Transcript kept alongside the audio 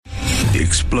The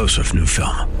explosive new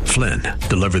film, Flynn,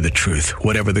 deliver the truth,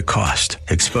 whatever the cost,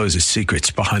 exposes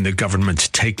secrets behind the government's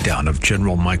takedown of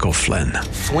General Michael Flynn.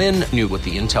 Flynn knew what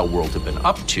the intel world had been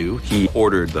up to. He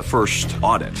ordered the first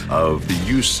audit of the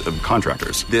use of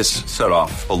contractors. This set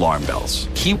off alarm bells.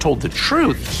 He told the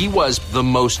truth. He was the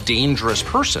most dangerous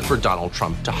person for Donald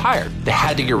Trump to hire. They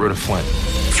had to get rid of Flynn.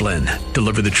 Flynn,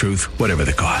 deliver the truth, whatever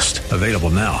the cost. Available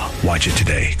now. Watch it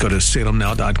today. Go to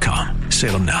salemnow.com.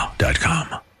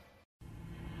 salemnow.com.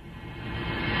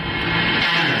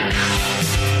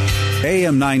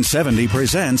 AM 970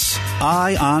 presents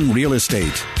Eye on Real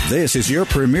Estate. This is your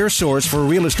premier source for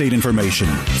real estate information.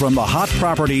 From the hot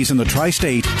properties in the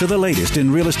tri-state to the latest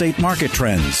in real estate market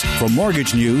trends. From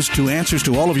mortgage news to answers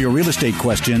to all of your real estate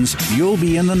questions, you'll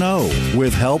be in the know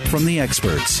with help from the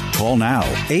experts. Call now,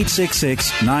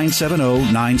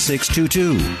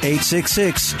 866-970-9622.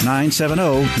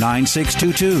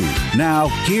 866-970-9622. Now,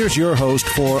 here's your host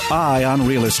for Eye on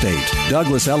Real Estate,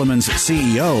 Douglas Elliman's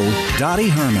CEO, Dottie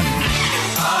Herman.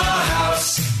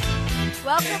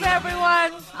 Welcome,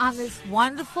 everyone, on this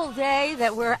wonderful day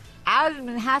that we're out in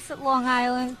Manhasset, Long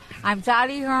Island. I'm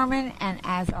Dottie Herman, and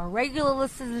as our regular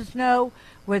listeners know,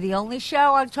 we're the only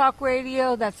show on talk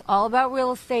radio that's all about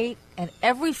real estate and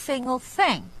every single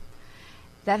thing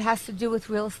that has to do with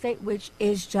real estate, which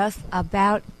is just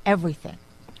about everything.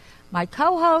 My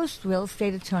co-host, real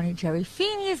estate attorney Jerry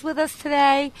Feeney, is with us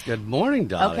today. Good morning,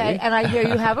 Dottie. Okay, and I hear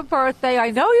you have a birthday.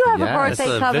 I know you have a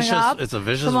birthday coming up. It's a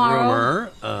vicious tomorrow.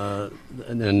 rumor. No.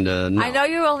 I know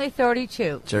you're only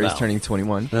 32. Jerry's turning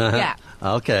 21. Yeah.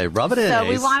 Okay, rub it in. So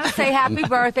we want to say happy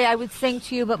birthday. I would sing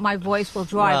to you, but my voice will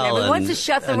drive everyone to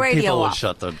shut the radio people off. will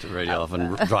shut the radio off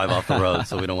and drive off the road,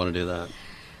 so we don't want to do that.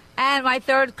 And my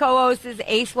third co-host is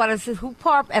Ace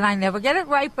Wadasuhuparp, and I never get it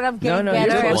right, but I'm getting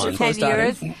better after 10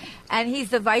 years. And he's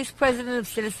the vice president of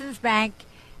Citizens Bank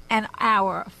and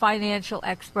our financial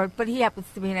expert, but he happens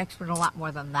to be an expert in a lot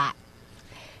more than that.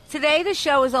 Today, the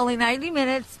show is only 90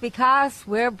 minutes because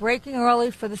we're breaking early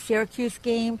for the Syracuse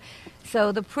game.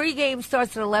 So the pregame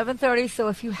starts at 11:30. So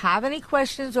if you have any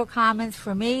questions or comments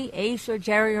for me, Ace or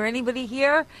Jerry or anybody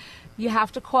here, you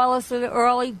have to call us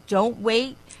early. Don't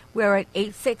wait. We're at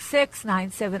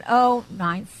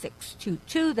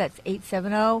 866-970-9622. That's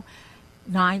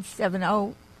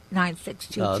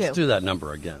 870-970-9622. Let's do that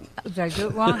number again. Did I do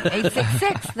it wrong?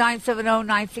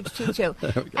 866-970-9622.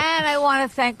 And I want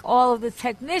to thank all of the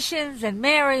technicians and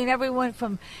Mary and everyone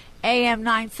from AM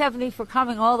 970 for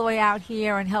coming all the way out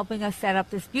here and helping us set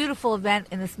up this beautiful event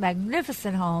in this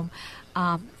magnificent home.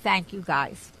 Thank you,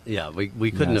 guys. Yeah,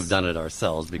 we couldn't have done it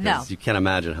ourselves because you can't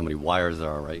imagine how many wires there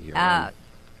are right here.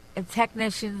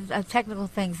 Technical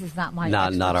things is not my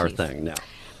not our thing, no.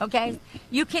 Okay.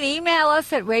 You can email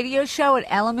us at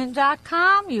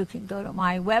radioshow@elliman.com. You can go to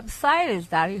my website, it's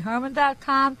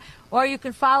dottieherman.com, or you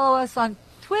can follow us on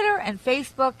Twitter and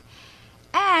Facebook.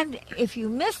 And if you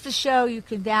missed the show, you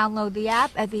can download the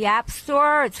app at the App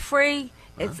Store. It's free.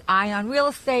 It's Eye on Real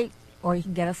Estate, or you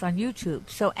can get us on YouTube.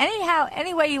 So anyhow,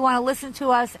 any way you want to listen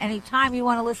to us, anytime you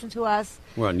want to listen to us.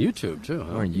 We're on YouTube, too.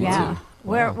 Huh? We're on YouTube. Yeah.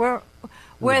 Wow.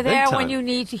 We're there when you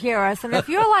need to hear us. And if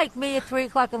you're like me at 3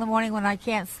 o'clock in the morning when I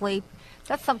can't sleep,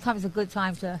 that's sometimes a good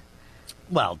time to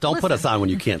Well, don't listen. put us on when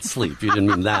you can't sleep. You didn't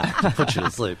mean that. To put you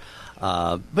to sleep.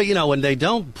 But, you know, when they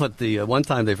don't put the one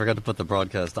time they forgot to put the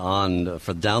broadcast on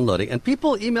for downloading, and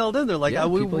people emailed in. They're like,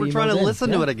 we're trying to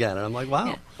listen to it again. And I'm like, wow.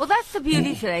 Yeah. Well, that's the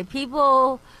beauty today.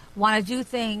 People want to do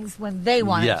things when they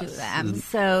want to do them.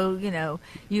 So, you know,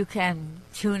 you can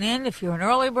tune in if you're an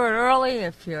early bird early,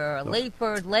 if you're a late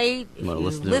bird late, if you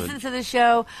listen to the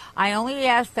show. I only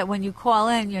ask that when you call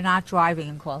in, you're not driving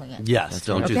and calling in. Yes,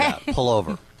 don't do that. Pull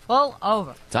over. Pull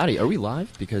over. Dottie, are we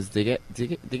live? Because they get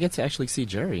to actually see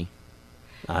Jerry.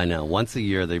 I know. Once a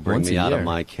year, they bring me out of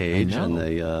my cage and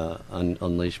they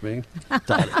unleash me.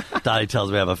 Dottie tells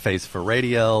me I have a face for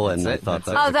radio, and I thought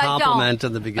that was a compliment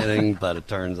in the beginning, but it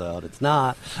turns out it's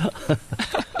not.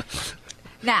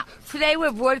 Now, today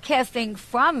we're broadcasting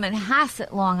from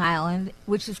Manhasset, Long Island,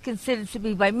 which is considered to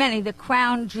be by many the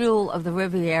crown jewel of the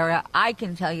Riviera. I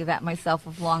can tell you that myself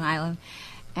of Long Island.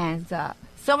 And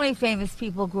so many famous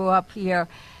people grew up here.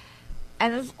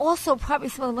 And there's also probably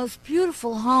some of the most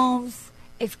beautiful homes.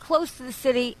 It's close to the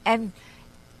city, and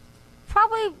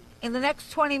probably in the next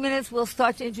 20 minutes we'll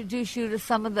start to introduce you to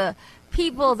some of the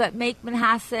people that make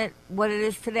Manhasset what it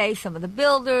is today, some of the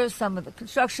builders, some of the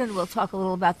construction. We'll talk a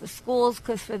little about the schools,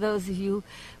 because for those of you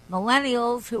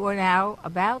millennials who are now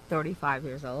about 35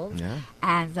 years old,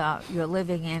 and you're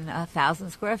living in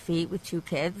 1,000 square feet with 2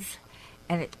 kids,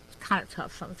 and it's kind of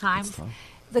tough sometimes.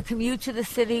 The commute to the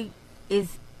city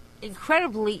is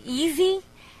incredibly easy,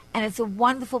 And it's a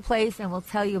wonderful place, and we'll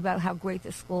tell you about how great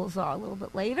the schools are a little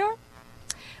bit later.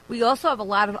 We also have a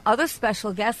lot of other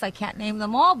special guests. I can't name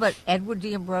them all, but Edward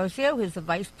D'Ambrosio, who's the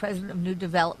Vice President of New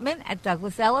Development at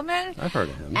Douglas Elliman. I've heard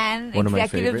of him. And One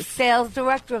Executive Sales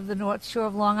Director of the North Shore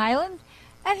of Long Island.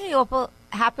 And he also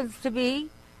happens to be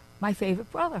my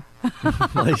favorite brother.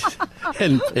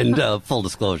 And full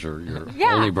disclosure, your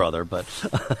only brother. But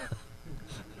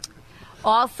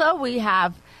also, we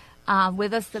have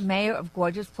with us the mayor of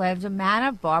gorgeous Planter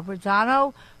Manor, Barbara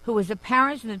Dono, who is a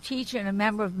parent and a teacher and a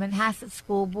member of Manhasset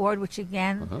School Board, which,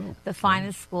 again, the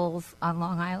finest schools on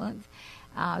Long Island.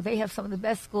 They have some of the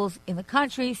best schools in the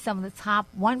country, some of the top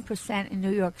 1% in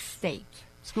New York State.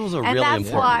 Schools are really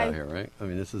important out here, right? I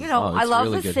mean, this is I love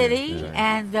really the city,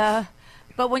 and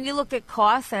but when you look at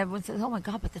costs, and everyone says, "Oh my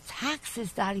God, but the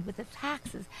taxes, Dottie, but the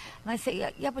taxes," and I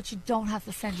say, "Yeah, but you don't have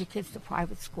to send your kids to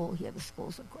private school here. The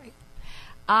schools are great."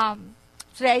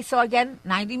 Today, so again,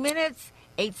 90 minutes,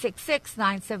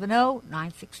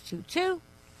 866-970-9622.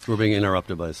 We're being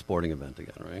interrupted by a sporting event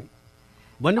again, right?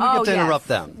 When do we get to interrupt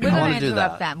them? We're going to do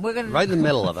that. Them. We're right in the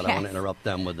middle of it. Yes. I want to interrupt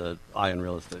them with the Eye on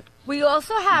Real Estate. We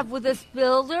also have with us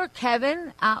builder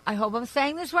Kevin. I hope I'm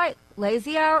saying this right.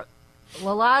 Lalazian,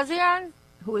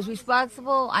 who is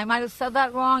responsible. I might have said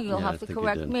that wrong. You'll have to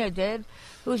correct me. I did.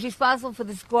 Who is responsible for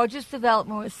this gorgeous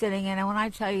development we're sitting in? And when I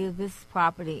tell you, this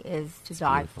property is to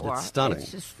die for. It's stunning.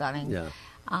 It's just stunning. Yeah.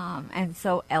 And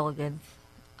so elegant.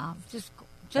 Just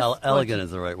elegant is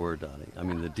the right word, Dottie. I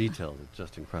mean, the details are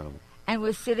just incredible. And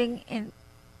we're sitting in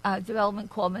a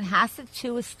development called Manhasset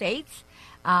 2 Estates.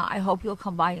 I hope you'll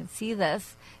come by and see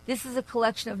this. This is a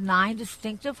collection of 9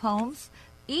 distinctive homes,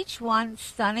 each one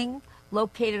stunning,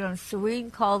 located on a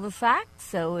serene cul-de-sac,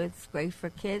 so it's great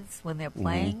for kids when they're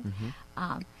playing.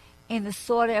 In the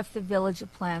sought-after village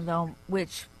of Plandome,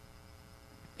 which,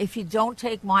 if you don't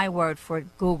take my word for it,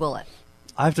 Google it.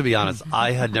 I have to be honest,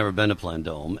 I had never been to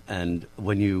Plandome, and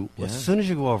as soon as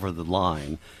you go over the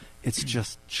line, it's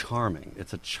just charming.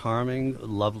 It's a charming,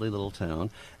 lovely little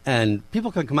town. And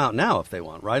people can come out now if they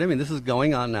want, right? I mean, this is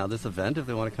going on now, this event, if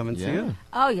they want to come and see it.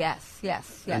 Oh, yes.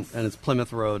 And it's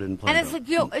Plymouth Road in Plandome. And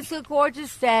it's a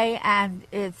gorgeous day, and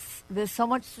there's so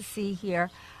much to see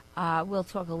here. We'll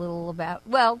talk a little about,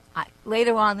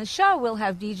 later on in the show, we'll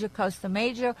have Deidre Costa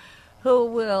Major, who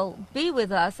will be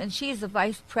with us, and she's the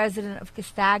vice president of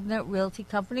Castagna Realty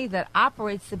Company that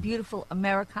operates the beautiful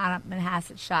Americana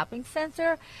Manhasset Shopping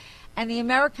Center. And the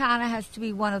Americana has to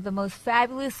be one of the most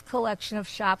fabulous collection of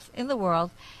shops in the world,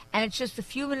 and it's just a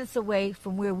few minutes away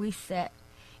from where we sit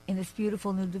in this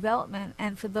beautiful new development.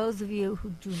 And for those of you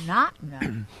who do not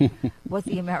know what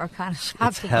the Americana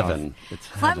Shopping heaven. is,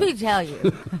 let me tell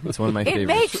you, it's one of my favorites. It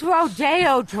makes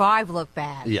Rodeo Drive look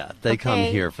bad. Yeah, they come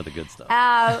here for the good stuff.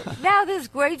 Now, there's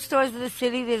great stores in the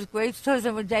city. There's great stores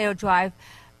on Rodeo Drive,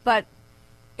 but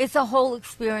it's a whole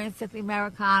experience at the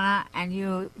Americana,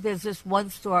 and there's just one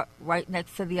store right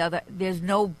next to the other. There's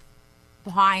no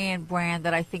high-end brand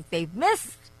that I think they've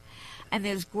missed, and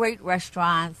there's great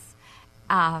restaurants.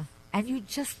 And you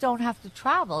just don't have to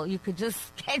travel. You could just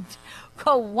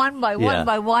go one by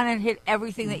one and hit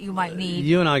everything that you might need.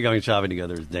 You and I going shopping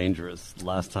together is dangerous.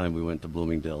 Last time we went to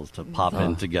Bloomingdale's to pop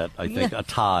in to get, I think, a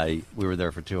tie. We were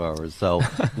there for 2 hours. So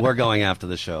we're going after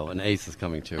the show. And Ace is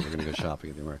coming, too. We're going to go shopping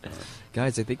at the Americana.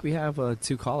 Guys, I think we have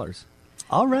 2 callers.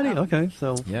 Already? Okay.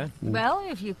 So yeah. Well,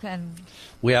 if you can.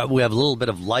 We have a little bit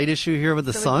of light issue here with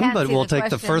the sun, but we'll take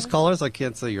the first callers. I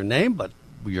can't say your name, but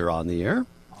you're on the air.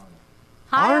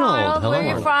 Hi, Arnold. Where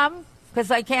are you from?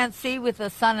 Because I can't see with the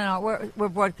sun, and we're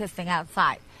broadcasting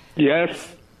outside.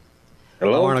 Yes.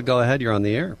 Hello? Arnold, go ahead. You're on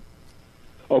the air.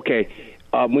 Okay.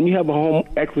 When you have a home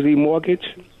equity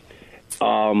mortgage,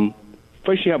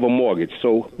 first you have a mortgage.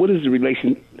 So what is the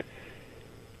relation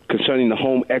concerning the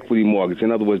home equity mortgage?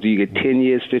 In other words, do you get 10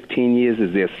 years, 15 years?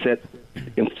 Is there a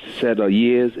set of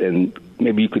years? And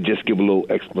maybe you could just give a little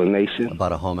explanation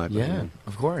about a home equity. Yeah,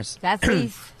 of course. That's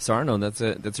easy. So Arno, that's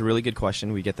a really good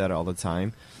question. We get that all the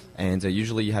time. And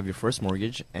usually you have your first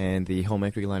mortgage, and the home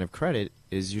equity line of credit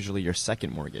is usually your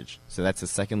second mortgage. So that's the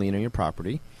second lien on your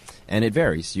property. And it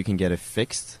varies. You can get a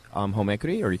fixed home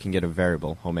equity, or you can get a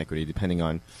variable home equity, depending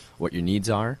on what your needs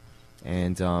are.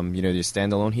 And, there's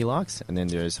standalone HELOCs, and then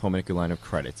there's home equity line of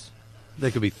credit.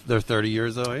 They're 30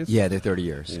 years always? Yeah, they're 30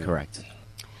 years, correct.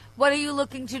 What are you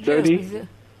looking to do? 30?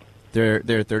 They're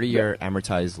a 30-year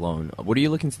amortized loan. What are you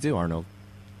looking to do, Arnold?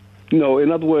 No,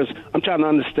 in other words, I'm trying to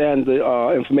understand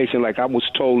the information. Like I was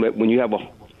told that when you have a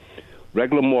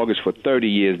regular mortgage for 30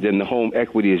 years, then the home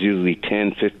equity is usually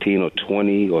 10, 15, or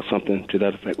 20 or something to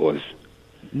that effect.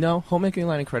 No, home equity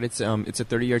line of credit's it's a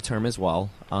 30-year term as well.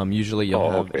 Usually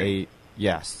you'll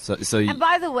Yes. And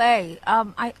by the way,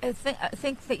 I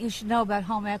think that you should know about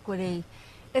home equity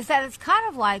is that it's kind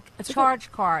of like a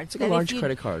charge card. It's like a large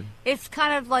credit card. It's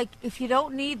kind of like if you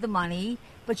don't need the money,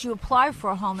 but you apply for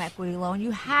a home equity loan,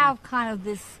 you have kind of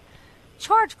this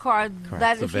charge card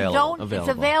that if you don't, it's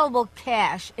available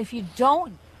cash. If you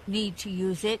don't need to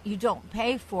use it, you don't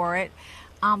pay for it.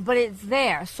 But it's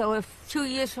there. So if 2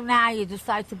 years from now you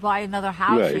decide to buy another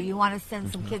house or you want to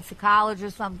send some kids to college or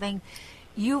something,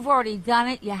 you've already done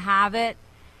it, you have it,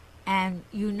 and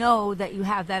you know that you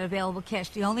have that available cash.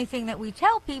 The only thing that we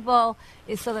tell people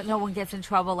is so that no one gets in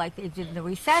trouble like they did in the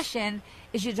recession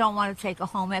is you don't want to take a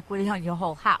home equity on your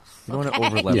whole house. You don't want to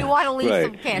over-leverage. You want to leave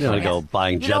some cash. You don't want to go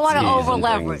buying jet skis. You don't want to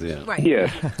over-leverage. Yeah. Right.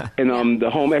 Yes. And the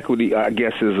home equity, I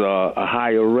guess, is a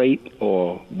higher rate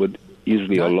or would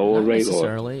usually a lower not rate?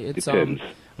 Necessarily. Or it's depends.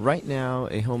 Right now,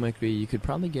 a home equity, you could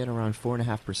probably get around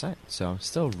 4.5%. So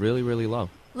still really, really low.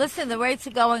 Listen, the rates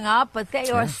are going up, but they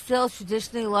are still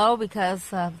traditionally low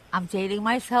because I'm dating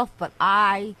myself, but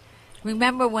I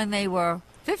remember when they were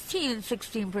 15 and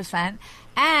 16%,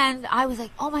 and I was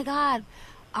like, oh, my God,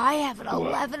 I have an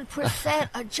 11%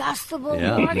 adjustable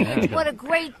mortgage. What a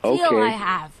great deal I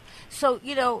have. So,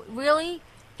 really,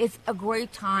 it's a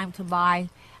great time to buy.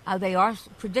 They are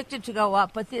predicted to go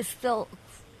up, but they're still,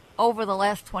 over the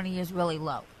last 20 years, really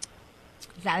low.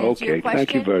 Does that answer your question?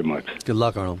 Thank you very much. Good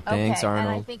luck, Arnold. Thanks, Arnold.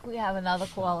 And I think we have another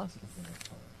caller.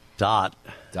 Dot.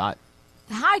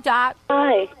 Hi, Dot.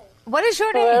 Hi. What is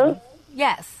your Hello? name?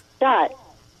 Yes. Dot.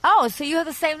 Oh, so you have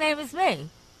the same name as me.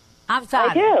 I'm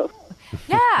Dot. I do.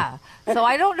 Yeah. So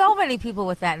I don't know many people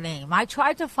with that name. I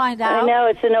tried to find out. I know,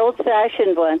 it's an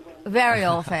old-fashioned one. Very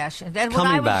old-fashioned. And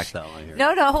Coming back, though, I hear. No,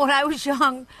 when I was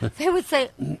young, they would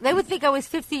think I was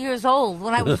 50 years old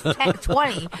when I was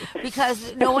 20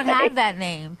 because no one had that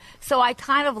name. So I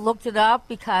kind of looked it up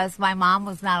because my mom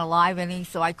was not alive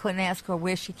so I couldn't ask her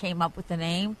where she came up with the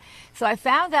name. So I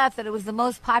found out that it was the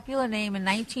most popular name in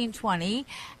 1920,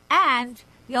 and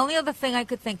the only other thing I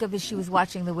could think of is she was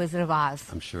watching The Wizard of Oz.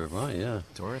 I'm sure, right? Yeah,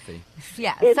 Dorothy.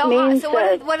 Yeah. It So means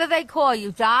what do they call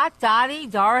you? Dot, Dottie,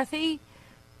 Dorothy,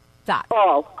 Dot.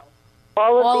 All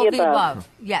of the above.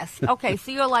 Yes. Okay.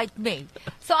 So you're like me.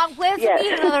 So I'm glad to Yes.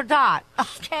 meet another Dot.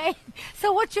 Okay.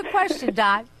 So what's your question,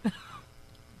 Dot?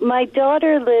 My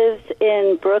daughter lives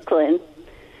in Brooklyn,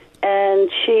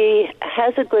 and she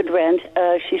has a good rent.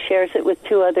 She shares it with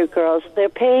two other girls. They're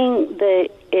paying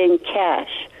in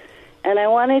cash. And I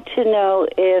wanted to know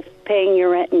if paying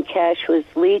your rent in cash was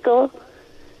legal.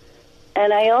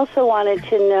 And I also wanted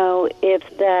to know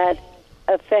if that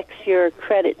affects your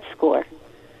credit score.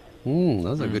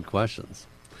 Those are good questions.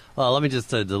 Well, let me just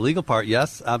say the legal part,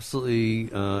 yes, absolutely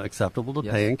acceptable to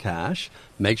pay in cash.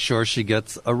 Make sure she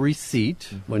gets a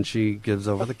receipt when she gives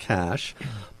over the cash.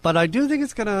 But I do think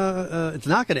it's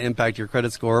not going to impact your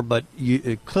credit score, but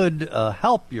it could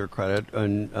help your credit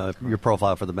and your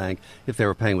profile for the bank if they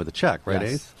were paying with a check, right,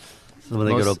 Yes. Ace? So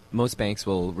when most banks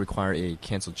will require a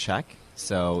canceled check.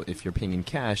 So if you're paying in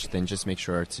cash, then just make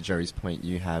sure, to Jerry's point,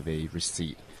 you have a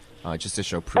receipt just to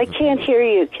show proof. I can't hear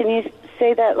you. Can you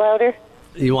say that louder?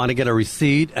 You want to get a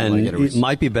receipt, and it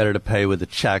might be better to pay with a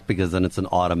check because then it's an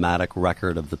automatic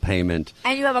record of the payment.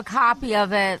 And you have a copy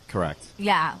of it. Correct.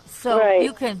 Yeah. So right.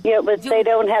 you can. Yeah, but they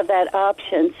don't have that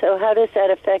option. So how does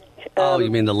that affect? You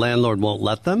mean the landlord won't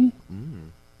let them?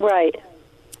 Right.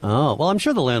 Oh, well, I'm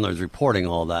sure the landlord's reporting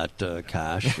all that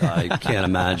cash. I can't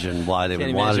imagine why they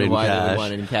would want it in cash. They would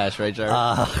want it in cash, right, Jerry?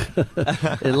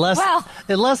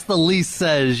 Unless the lease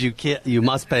says you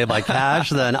must pay by cash,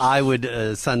 then I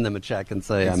would send them a check and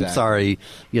say, I'm sorry,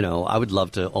 I would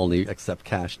love to only accept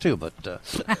cash too, but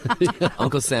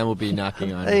Uncle Sam will be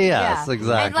knocking on it. Yes,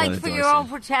 exactly. And for your own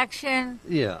protection,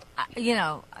 you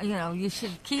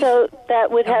should keep. So that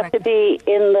would have to be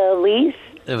in the lease?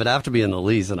 It would have to be in the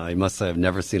lease, and I must say I've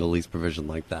never seen a lease provision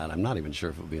like that. I'm not even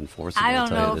sure if it would be enforceable, I don't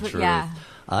to tell know you the if truth.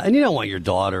 And you don't want your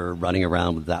daughter running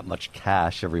around with that much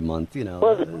cash every month,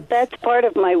 Well, that's part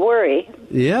of my worry.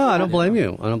 Yeah, I don't blame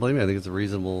you. I think it's a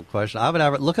reasonable question. I would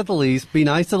have look at the lease, be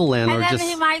nice to the landlord. And then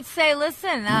he might say,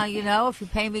 listen, if you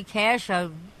pay me cash,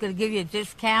 I'm going to give you a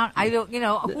discount. I don't,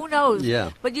 who knows? Yeah.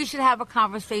 But you should have a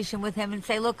conversation with him and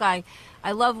say, look, I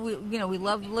love, we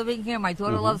love living here. My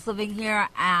daughter loves living here.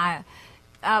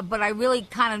 But I really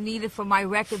kind of need it for my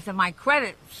records and my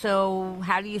credit. So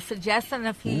how do you suggest?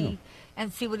 And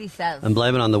and see what he says. And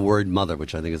blame it on the word mother,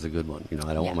 which I think is a good one.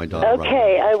 I don't want my daughter.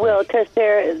 Okay, I will, because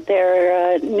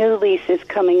their new lease is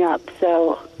coming up.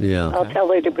 So I'll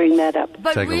tell her to bring that up.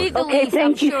 But read the lease. Okay,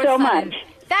 thank you so much.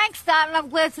 Thanks, Dot, and I'm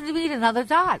glad to meet another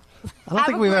Dot. I don't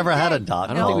think we've ever had a Dot.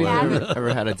 I don't think we've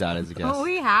ever had a Dot as a guest. Well,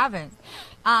 we haven't.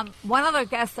 One other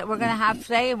guest that we're going to have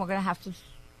today, and we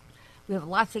have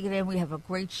lots to get in. We have a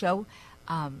great show.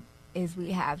 Is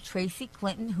we have Tracy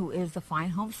Clinton, who is the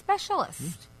Fine Home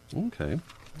Specialist. Okay.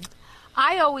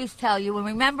 I always tell you, and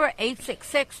remember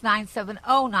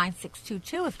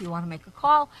 866-970-9622 if you want to make a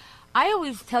call. I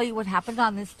always tell you what happened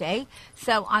on this day.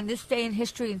 So on this day in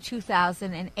history in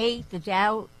 2008, the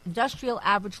Dow Industrial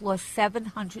Average lost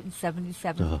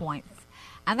 777 points.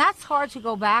 And that's hard to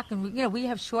go back, and we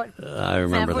have short I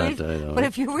remember memories, that day, though. But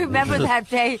if you remember that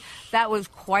day, that was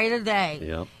quite a day.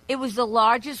 Yep. It was the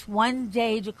largest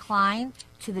one-day decline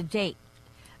to the date.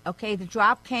 Okay, the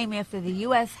drop came after the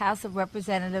U.S. House of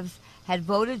Representatives had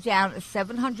voted down a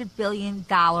 $700 billion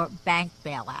bank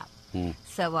bailout.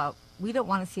 So we don't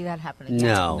want to see that happen again.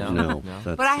 No.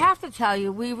 But I have to tell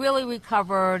you, we really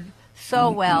recovered so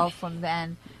well from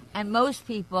then, and most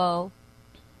people,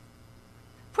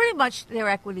 pretty much their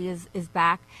equity is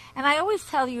back. And I always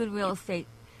tell you in real estate,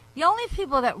 the only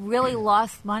people that really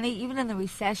lost money, even in the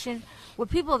recession, were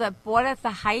people that bought at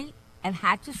the height and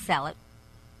had to sell it.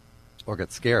 Or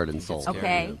got scared and sold.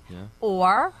 Okay. Yeah.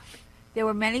 Or there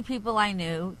were many people I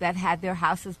knew that had their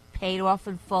houses paid off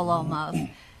in full almost,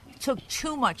 took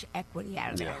too much equity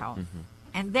out of their home.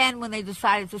 And then when they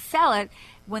decided to sell it,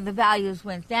 when the values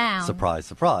went down. Surprise,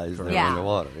 surprise. They were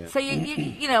underwater. Yeah. So,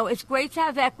 it's great to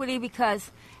have equity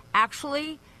because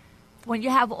actually when you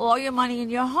have all your money in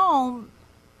your home,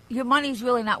 your money's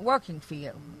really not working for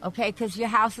you, okay? Because your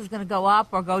house is going to go up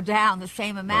or go down the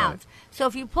same amount. Right. So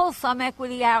if you pull some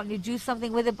equity out and you do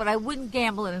something with it, but I wouldn't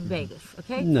gamble it in Vegas,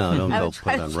 okay? No, don't go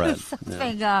put on red.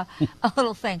 Something, a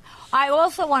little thing. I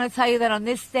also want to tell you that on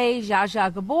this day, Zsa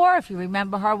Zsa Gabor, if you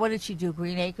remember her, what did she do?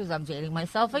 Green Acres? I'm dating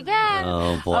myself again.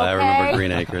 Oh, boy, okay. I remember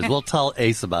Green Acres. We'll tell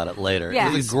Ace about it later. Yeah.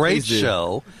 It was a great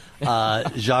show. Zsa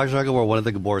Zsa Gabor, one of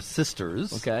the Gabor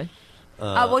sisters. Okay.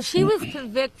 Well, she was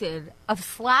convicted of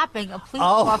slapping a police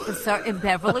officer in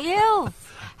Beverly Hills.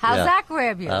 How's that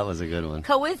grab you? That was a good one.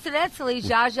 Coincidentally,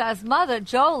 Zsa Zsa's mother,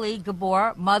 Jolie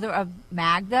Gabor, mother of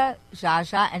Magda, Zsa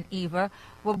Zsa, and Eva,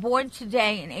 were born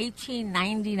today in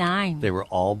 1899. They were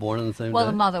all born on the same day? Well,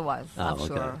 the mother was, I'm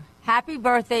sure. Happy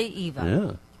birthday,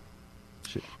 Eva.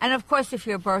 Yeah. And, of course, if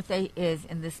your birthday is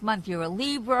in this month, you're a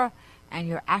Libra, and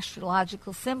your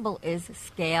astrological symbol is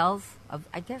scales.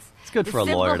 It's good for a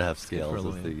lawyer to have scales.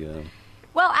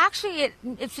 Well, actually,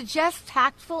 it suggests a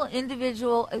tactful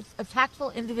individual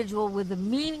with a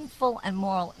meaningful and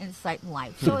moral insight in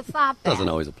life. So it's not bad. Doesn't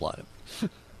always apply.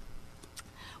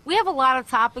 We have a lot of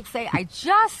topics today. I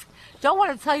just don't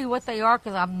want to tell you what they are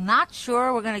because I'm not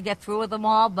sure we're going to get through with them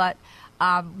all, but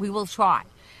we will try.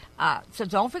 So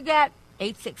don't forget,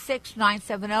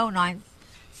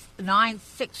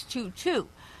 866-970-9622.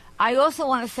 I also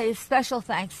want to say a special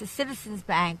thanks to Citizens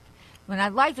Bank. And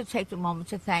I'd like to take a moment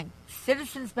to thank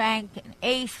Citizens Bank and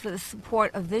ACE for the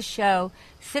support of this show.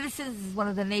 Citizens is one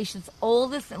of the nation's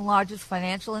oldest and largest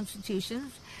financial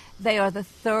institutions. They are the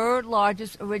third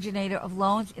largest originator of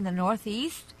loans in the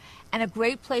Northeast and a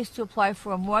great place to apply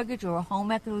for a mortgage or a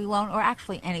home equity loan or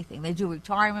actually anything. They do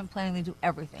retirement planning. They do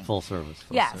everything. Full service.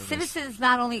 Citizens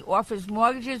not only offers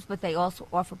mortgages, but they also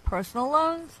offer personal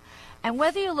loans. And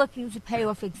whether you're looking to pay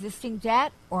off existing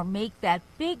debt or make that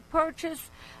big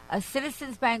purchase, a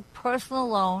Citizens Bank personal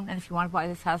loan, and if you want to buy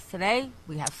this house today,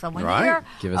 we have someone here.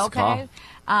 Give us a call.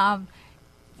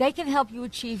 They can help you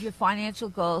achieve your financial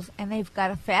goals, and they've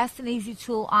got a fast and easy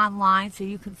tool online so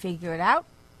you can figure it out.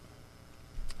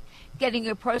 Getting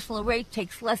your personal rate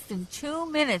takes less than 2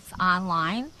 minutes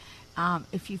online.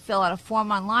 If you fill out a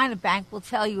form online, a bank will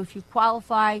tell you if you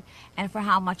qualify and for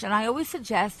how much. And I always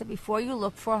suggest that before you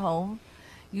look for a home,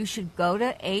 you should go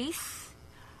to ACE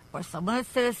or someone at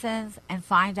Citizens and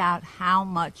find out how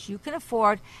much you can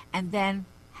afford and then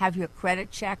have your credit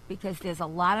checked because there's a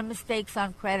lot of mistakes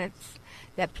on credits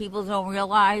that people don't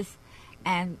realize.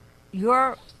 And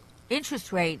your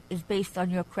interest rate is based on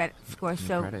your credit score.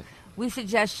 We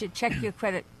suggest you check your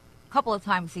credit a couple of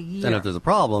times a year. And if there's a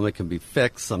problem, it can be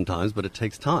fixed sometimes, but it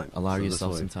takes time. Allow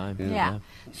yourself some time. Yeah.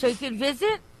 So you can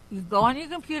go on your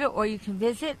computer or you can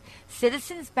visit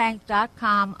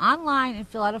citizensbank.com online and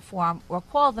fill out a form or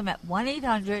call them at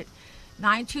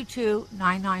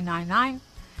 1-800-922-9999.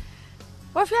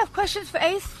 Or if you have questions for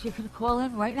ACE, you can call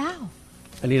in right now.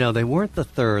 And, they weren't the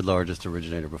third largest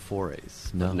originator before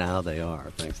ACE. No. But now they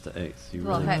are, thanks to ACE. You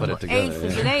really put it together. ACE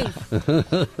is an ace.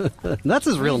 That's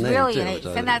his real name, really too. An ace,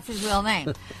 and that's his real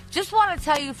name. Just want to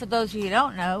tell you, for those of you who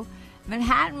don't know,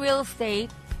 Manhattan real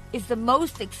estate is the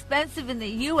most expensive in the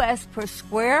U.S. per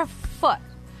square foot.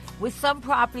 with some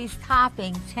properties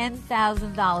topping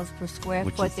 $10,000 per square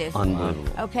Which foot. is This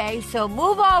unbelievable. Okay, so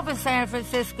move over, San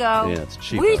Francisco. Yeah, it's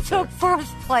cheap We out took there.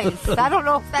 first place. I don't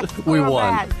know if that's good We or won.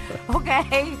 bad.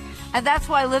 Okay, and that's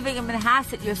why living in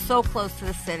Manhasset, you're so close to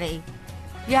the city.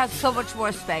 You have so much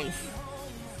more space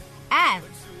and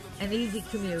an easy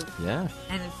commute. Yeah.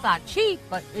 And it's not cheap,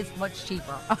 but it's much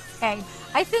cheaper. Okay,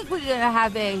 I think we're going to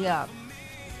have a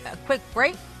quick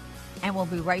break, and we'll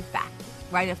be right back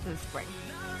right after this break.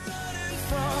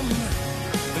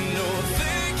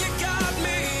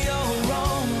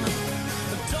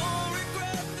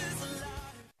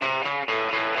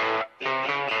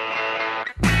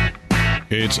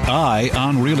 It's Eye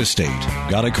on Real Estate.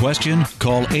 Got a question?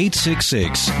 Call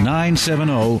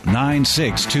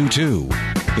 866-970-9622.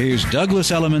 Here's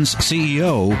Douglas Elliman's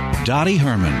CEO, Dottie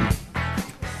Herman.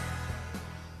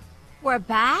 We're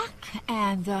back,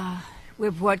 and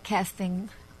we're broadcasting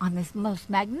on this most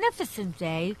magnificent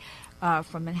day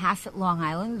from Manhasset, Long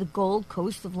Island, the Gold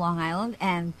Coast of Long Island.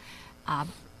 And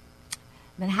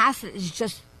Manhasset is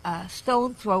just a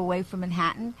stone throw away from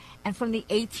Manhattan. And from the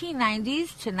 1890s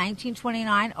to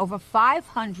 1929, over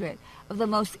 500 of the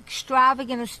most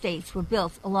extravagant estates were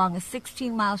built along a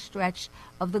 16-mile stretch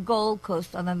of the Gold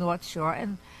Coast on the North Shore.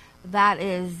 And that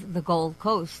is the Gold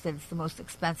Coast. It's the most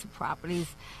expensive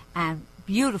properties and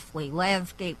beautifully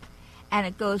landscaped. And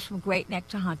it goes from Great Neck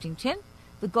to Huntington.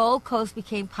 The Gold Coast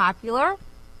became popular.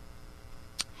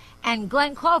 And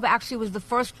Glen Cove actually was the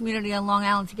first community on Long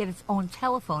Island to get its own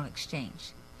telephone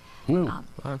exchange. Now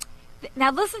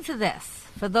listen to this.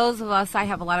 For those of us, I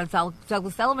have a lot of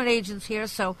Douglas Elliman agents here,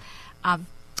 so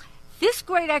this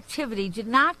great activity did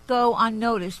not go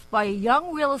unnoticed by a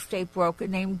young real estate broker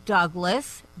named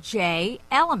Douglas J.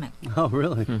 Elliman. Oh,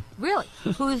 really? Really,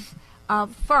 whose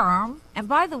firm, and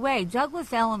by the way,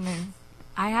 Douglas Elliman,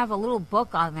 I have a little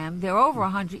book on them. They're over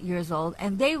 100 years old,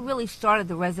 and they really started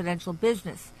the residential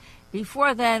business.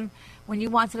 Before then, when you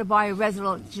wanted to buy a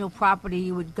residential property,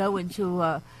 you would go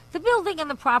into the building, and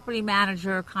the property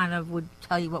manager kind of would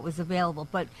tell you what was available.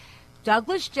 But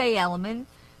Douglas J. Elliman,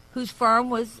 whose firm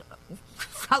was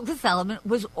Douglas Elliman,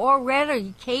 was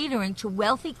already catering to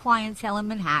wealthy clientele in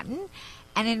Manhattan.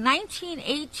 And in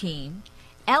 1918,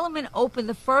 Elliman opened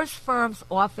the first firm's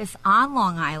office on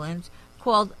Long Island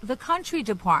called the Country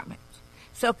Department.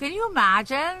 So can you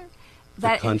imagine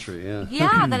that? The country, yeah.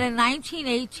 Yeah, that in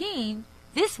 1918,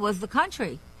 this was the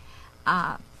country.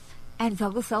 And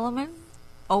Douglas Elliman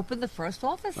opened the first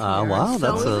office here. Wow,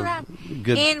 that's a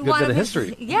good bit of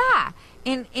history.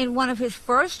 In one of his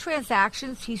first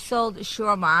transactions, he sold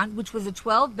Shuremont, which was a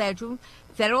 12-bedroom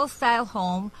federal-style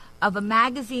home of a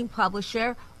magazine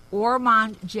publisher,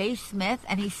 Ormond J. Smith,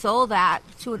 and he sold that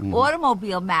to an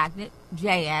automobile magnate,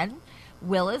 J.N.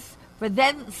 Willis, for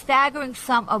then staggering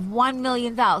sum of $1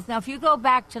 million. Now, if you go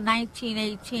back to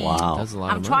 1918, wow. That's a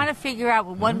lot I'm trying to figure out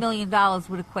what $1 million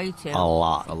would equate to. A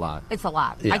lot. It's a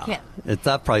lot. Yeah. I can't.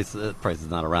 That price is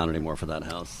not around anymore for that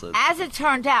house. As it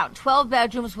turned out, 12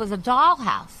 bedrooms was a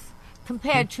dollhouse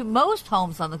compared to most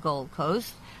homes on the Gold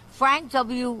Coast. Frank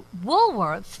W.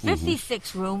 Woolworth's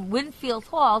 56-room Winfield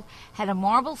Hall had a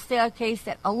marble staircase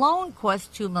that alone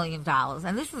cost $2 million.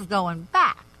 And this is going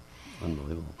back.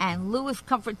 Unbelievable. And Louis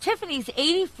Comfort Tiffany's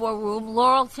 84-room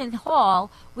Laurelton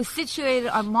Hall was situated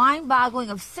on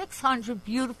mind-boggling of 600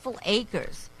 beautiful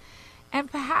acres. And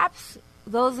perhaps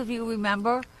those of you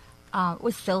remember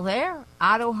was still there,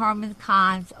 Otto Herman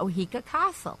Kahn's Oheka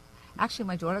Castle. Actually,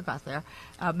 my daughter got there,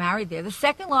 married there. The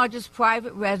second largest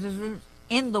private residence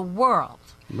in the world.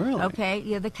 Really? Okay,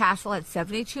 yeah, the castle had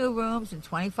 72 rooms and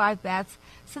 25 baths.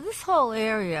 So this whole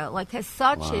area, has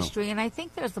such history, and I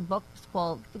think there's a book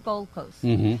called The Gold Coast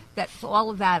that's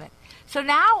all about it. So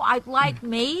now I'd like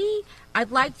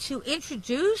to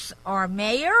introduce our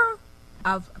mayor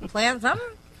of Plantham.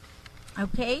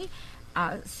 Okay,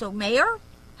 so Mayor.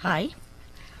 Hi.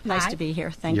 Nice to be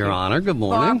here. Thank you. Your Honor, good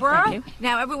morning. Barbara. Thank you.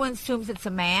 Now, everyone assumes it's a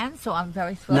man, so I'm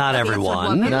very thrilled. Not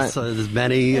everyone. So there's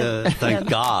many, thank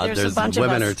God, there's a bunch of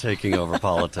women us. are taking over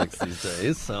politics these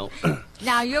days. So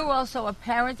Now, you're also a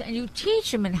parent, and you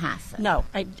teach in Manhasset. No,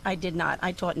 I did not.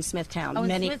 I taught in Smithtown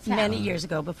many years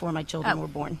ago before my children were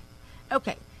born.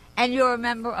 Okay. And you're a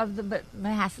member of the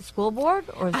Manhasset School Board?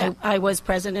 Or is that... I was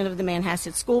president of the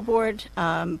Manhasset School Board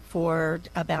for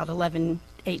about 11,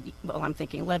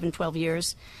 12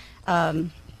 years.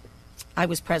 I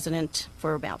was president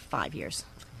for about 5 years.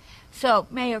 So,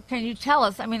 Mayor, can you tell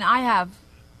us, I have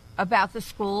about the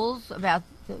schools, about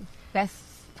the best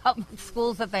public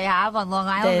schools that they have on Long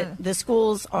Island? The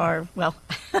schools are,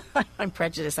 I'm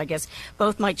prejudiced, I guess.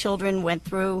 Both my children went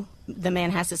through the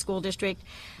Manhasset School District.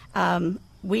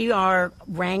 We are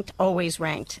ranked, always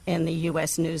ranked, in the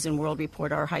U.S. News and World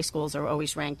Report. Our high schools are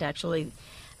always ranked, actually.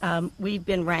 We've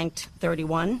been ranked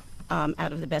 31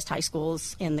 out of the best high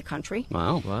schools in the country.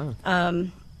 Wow.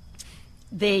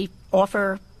 They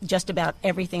offer just about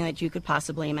everything that you could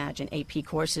possibly imagine. AP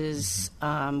courses.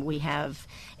 We have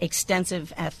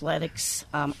extensive athletics,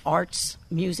 arts,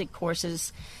 music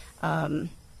courses. I'm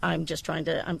trying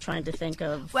to think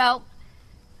of. Well,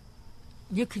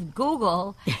 you can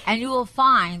Google, and you will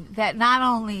find that not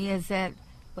only is it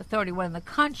 31 in the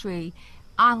country,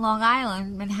 on Long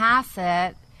Island,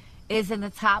 Manhasset is in the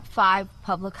top 5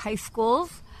 public high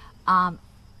schools on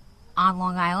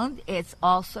Long Island. It's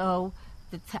also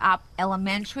the top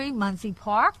elementary, Muncie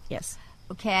Park. Yes.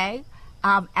 Okay.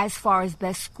 As far as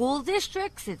best school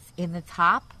districts, it's in the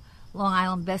top Long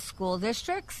Island best school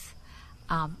districts.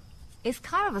 It's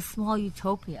kind of a small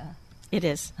utopia. It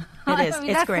is. It is. I mean,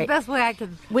 it's that's great. The best way I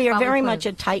could. We are very much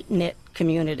a tight-knit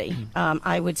community.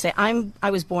 I would say I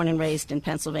was born and raised in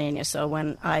Pennsylvania, so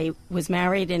when I was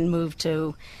married and moved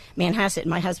to Manhasset,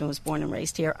 my husband was born and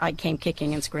raised here, I came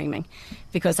kicking and screaming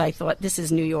because I thought, this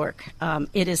is New York.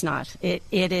 It is not. It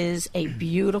is a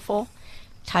beautiful,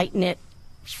 tight-knit,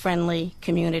 friendly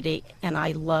community, and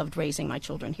I loved raising my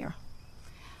children here.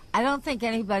 I don't think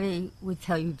anybody would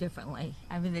tell you differently.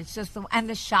 I mean, it's just and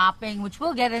the shopping, which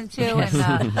we'll get into,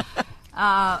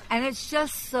 and it's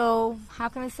just so, how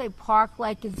can I say,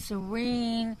 park-like and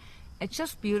serene. It's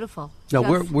just beautiful. Now,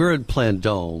 we're in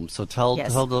Plandome, so tell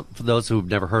for those who've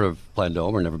never heard of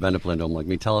Plandome or never been to Plandome like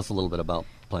me, tell us a little bit about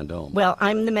Plandome. Well,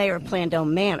 I'm the mayor of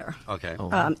Plandome Manor. Okay.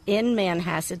 In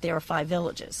Manhasset, there are 5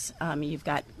 villages. You've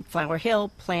got Flower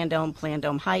Hill, Plandome,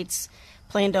 Plandome Heights,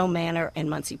 Plandome Manor, and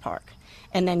Muncie Park.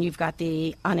 And then you've got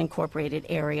the unincorporated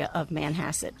area of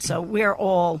Manhasset.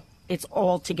 So it's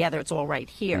all together. It's all right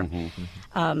here.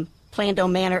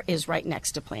 Plandome Manor is right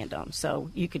next to Plandome.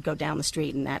 So you could go down the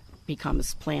street and that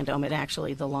becomes Plandome. It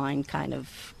actually, the line kind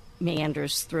of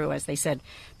meanders through. As they said,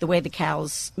 the way the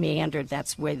cows meandered,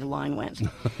 that's where the line went.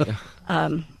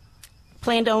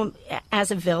 Plandome,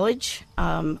 as a village,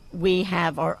 we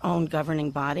have our own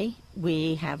governing body.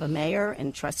 We have a mayor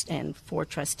and 4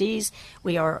 trustees.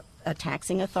 We are a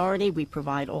taxing authority. We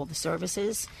provide all the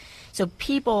services. So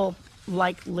people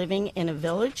like living in a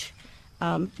village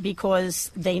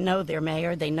because they know their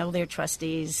mayor, they know their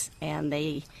trustees, and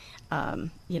they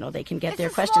can get their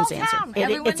questions answered.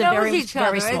 Everyone it's a knows very, each other.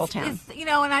 very small town.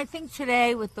 And I think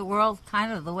today with the world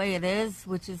kind of the way it is,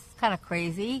 which is kind of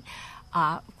crazy,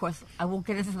 of course, I won't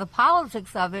get into the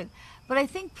politics of it, but I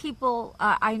think people,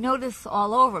 I notice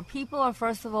all over, people are,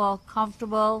 first of all,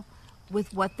 comfortable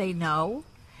with what they know.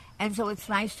 And so it's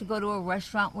nice to go to a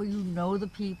restaurant where you know the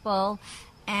people.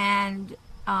 And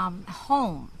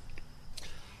home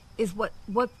is what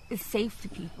is safe to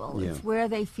people. Yeah. It's where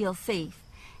they feel safe.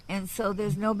 And so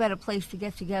there's no better place to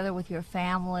get together with your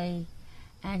family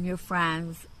and your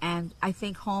friends. And I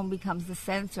think home becomes the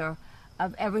center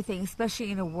of everything,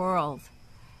 especially in a world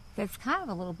that's kind of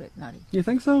a little bit nutty. You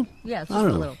think so? Yeah, just a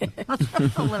little.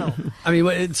 A little. I mean,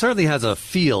 it certainly has a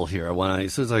feel here.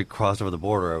 As soon as I crossed over the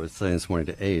border, I was saying this morning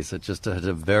to Ace, it just had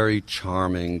a very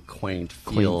charming, quaint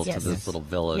feel to this little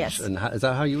village. Yes. And is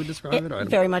that how you would describe it?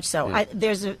 Very much so. Yeah.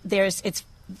 It's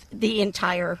the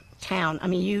entire town. I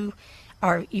mean,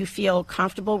 you feel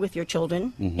comfortable with your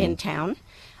children in town.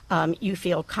 You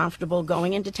feel comfortable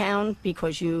going into town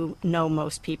because you know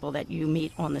most people that you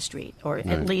meet on the street, or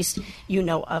at least you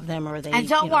know of them, or they. And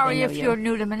don't worry if you're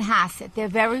new to Manhasset; they're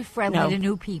very friendly to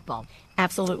new people.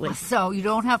 Absolutely. So you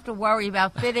don't have to worry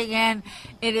about fitting in.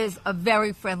 It is a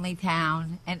very friendly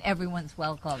town, and everyone's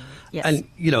welcome. Yes. And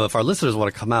if our listeners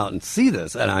want to come out and see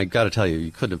this, and I got to tell you,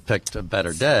 you couldn't have picked a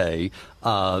better day.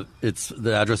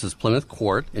 The address is Plymouth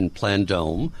Court in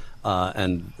Plandome.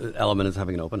 And Element is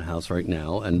having an open house right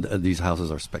now, and these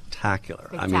houses are spectacular.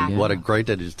 I mean, what a great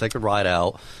day to just take a ride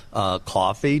out,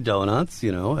 coffee, donuts,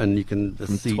 and you can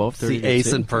see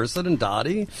Ace in person and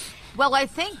Dottie. Well, I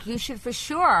think you should for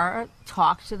sure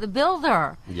talk to the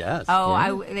builder. Yes.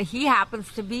 He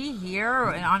happens to be here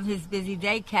on his busy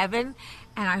day, Kevin,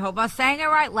 and I hope I'm saying it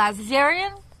right,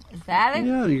 Lazarian? Is that it?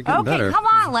 Yeah, you're getting better. Okay, come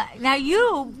on. Now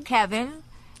you, Kevin,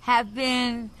 have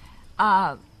been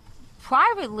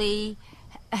privately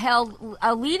held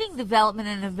a leading development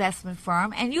and investment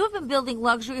firm, and you have been building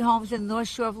luxury homes in the North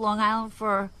Shore of Long Island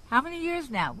for how many years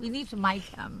now? We need to mic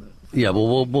him. Yeah,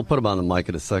 well, we'll put him on the mic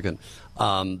in a second.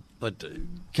 But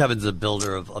Kevin's a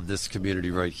builder of this community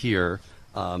right here.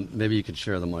 Maybe you could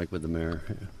share the mic with the mayor.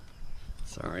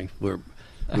 Sorry, we've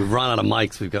run out of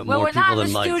mics. We've got more people than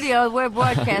mics. We're not in the studio. We're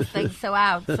broadcasting, so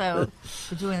we're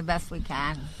doing the best we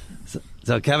can.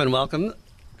 So Kevin, welcome.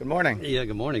 Good morning. Yeah,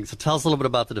 good morning. So tell us a little bit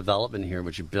about the development here,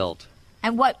 what you built.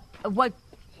 And what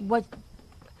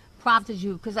prompted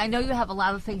you? Because I know you have a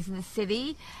lot of things in the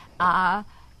city. And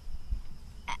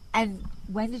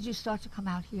when did you start to come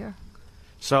out here?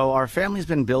 So our family's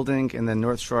been building in the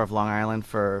North Shore of Long Island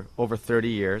for over 30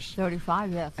 years.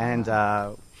 35, yeah. And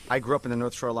I grew up in the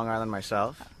North Shore of Long Island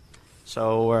myself.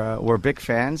 So we're big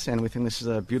fans, and we think this is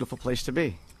a beautiful place to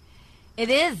be.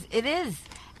 It is.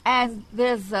 And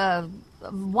there's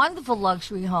wonderful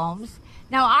luxury homes.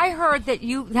 Now, I heard that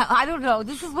I don't know,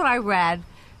 this is what I read,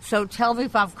 so tell me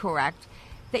if I'm correct,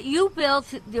 that you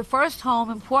built your first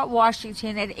home in Port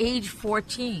Washington at age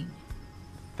 14.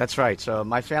 That's right. So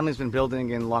my family's been building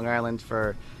in Long Island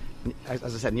for, as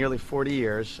I said, nearly 40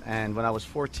 years. And when I was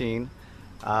 14,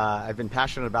 I've been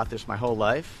passionate about this my whole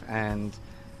life. And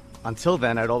until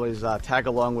then, I'd always tag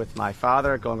along with my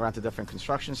father, going around to different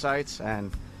construction sites.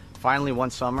 And finally, one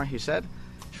summer, he said,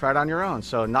 try it on your own.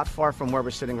 So not far from where we're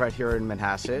sitting right here in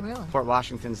Manhasset. Really? Port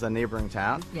Washington's the neighboring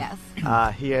town. Yes.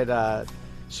 He had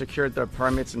secured the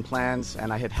permits and plans,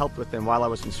 and I had helped with them while I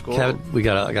was in school. Kevin,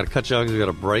 I got to cut you off because we got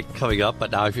a break coming up.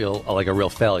 But now I feel like a real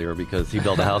failure because he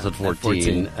built a house at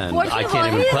 14, and I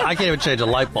can't even change a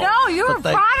light bulb. No, you're a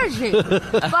prodigy.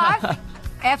 But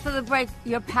after the break,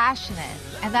 you're passionate,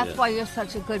 and that's why you're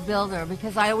such a good builder.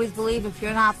 Because I always believe if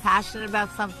you're not passionate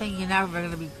about something, you're never going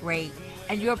to be great.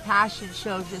 And your passion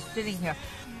shows just sitting here.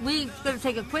 We're going to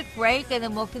take a quick break, and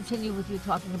then we'll continue with you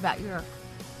talking about your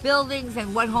buildings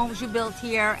and what homes you built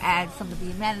here and some of the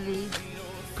amenities.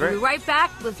 Great. We'll be right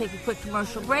back. We'll take a quick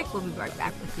commercial break. We'll be right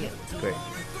back with you. Great.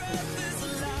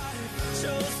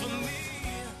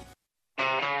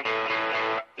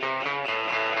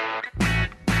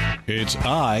 It's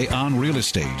Eye on Real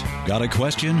Estate. Got a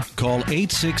question? Call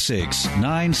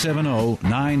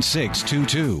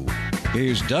 866-970-9622.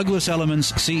 Here's Douglas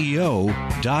Elliman's CEO,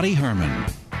 Dottie Herman.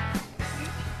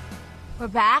 We're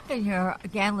back, and you're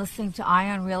again listening to Eye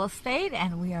on Real Estate,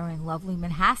 and we are in lovely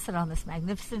Manhasset on this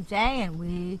magnificent day, and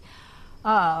we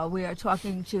are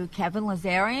talking to Kevin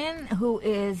Lazarian, who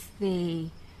is the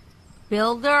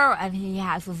builder, and he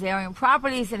has Lazarian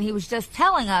Properties, and he was just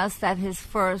telling us that his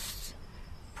first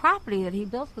property that he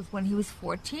built was when he was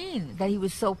 14, that he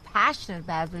was so passionate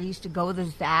about it that he used to go with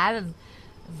his dad, and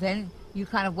then you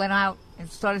kind of went out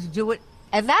and started to do it,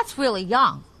 and that's really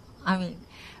young. I mean,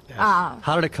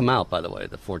 how did it come out, by the way,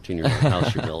 the 14-year-old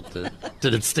house you built?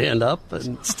 Did it stand up?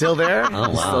 Still there.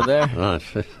 Oh, wow. Still there.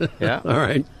 Yeah. All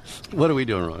right. What are we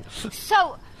doing wrong?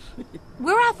 So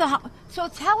we're at the so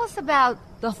tell us about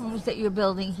the homes that you're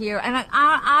building here. And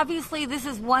obviously this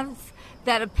is one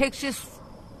that a picture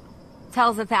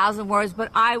tells 1,000 words,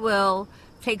 but I will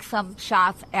take some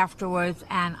shots afterwards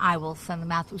and I will send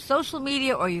them out through social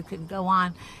media, or you can go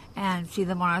on and see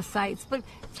them on our sites. But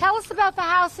tell us about the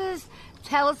houses.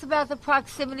 Tell us about the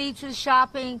proximity to the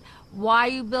shopping, why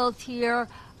you built here.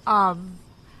 I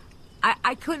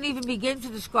couldn't even begin to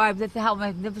describe how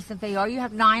magnificent they are. You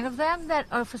have 9 of them that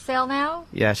are for sale now?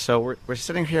 Yeah, so we're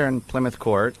sitting here in Plymouth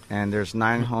Court, and there's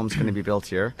 9 homes going to be built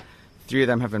here. 3 of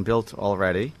them have been built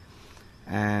already.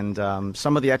 And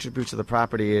some of the attributes of the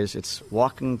property is it's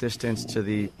walking distance to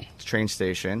the train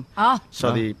station.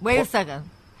 Wait a second.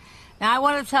 Now I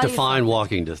want to tell you. Define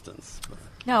walking distance.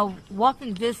 No,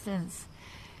 walking distance.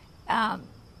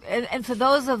 And for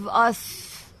those of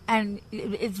us, and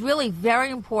it's really very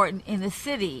important in the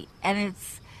city, and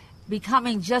it's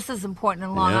becoming just as important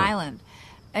in Long Island.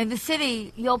 In the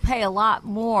city, you'll pay a lot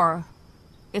more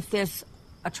if there's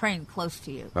a train close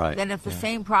to you than if the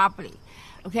same property.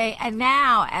 Okay, and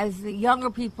now as the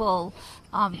younger people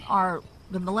the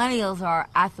millennials are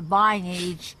at the buying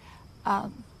age,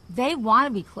 they want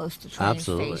to be close to train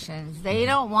stations. They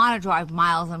don't want to drive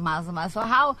miles and miles and miles.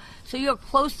 So you're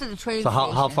close to the train station. So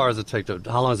how long does it take to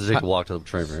walk to the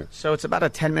train from here? So it's about a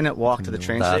 10-minute walk to the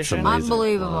train station. Amazing.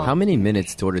 Unbelievable. How many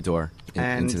minutes door to door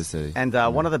into the city? And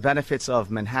one of the benefits of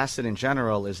Manhasset in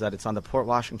general is that it's on the Port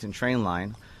Washington train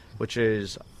line, which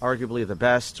is arguably the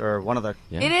best, or one of the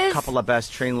couple of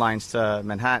best train lines to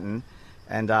Manhattan.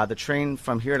 And the train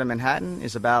from here to Manhattan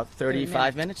is about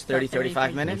 35 minutes.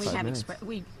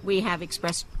 We have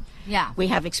express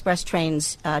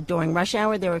trains during rush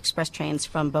hour. There are express trains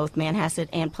from both Manhasset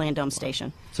and Plandome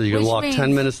Station. So you can walk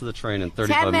 10 minutes to the train and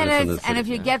 35 minutes in the city. And if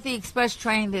you get the express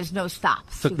train, there's no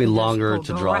stops. It took me longer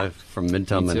to drive from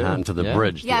Midtown Manhattan to the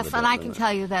bridge. Yes, and I can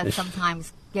tall you that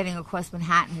sometimes getting across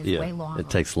Manhattan is way longer. It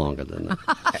takes longer than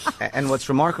that. And what's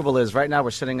remarkable is right now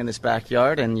we're sitting in this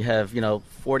backyard, and you have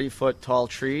 40-foot tall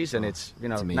trees, and it's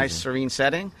nice serene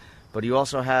setting. But you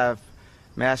also have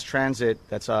mass transit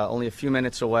that's only a few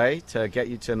minutes away to get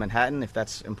you to Manhattan if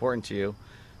that's important to you.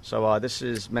 So this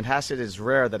is Manhasset is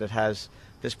rare that it has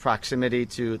this proximity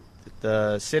to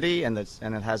the city, and it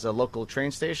has a local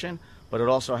train station, but it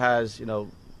also has the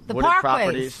wooded parkways.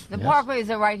 properties. The parkways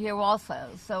are right here also.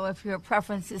 So if your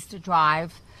preference is to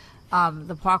drive,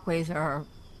 the parkways are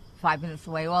 5 minutes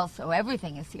away also.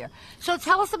 Everything is here. So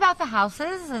tell us about the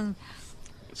houses. And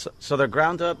So they're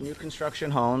ground-up, new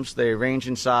construction homes. They range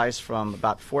in size from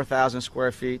about 4,000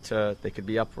 square feet to they could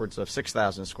be upwards of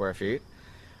 6,000 square feet.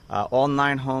 All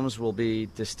 9 homes will be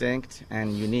distinct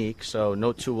and unique, so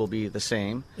no two will be the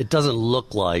same. It doesn't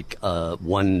look like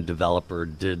one developer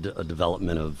did a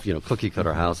development of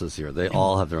cookie-cutter houses here. They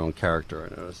all have their own character, I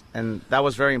noticed. And that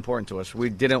was very important to us. We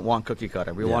didn't want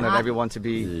cookie-cutter. We wanted everyone to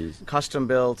be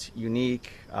custom-built,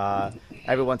 unique,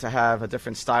 everyone to have a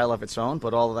different style of its own,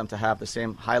 but all of them to have the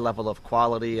same high level of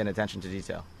quality and attention to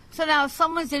detail. So now if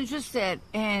someone's interested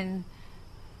in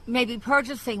maybe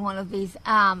purchasing one of these,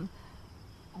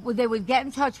 they would get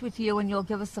in touch with you, and you'll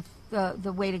give us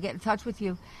the way to get in touch with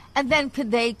you. And then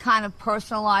could they kind of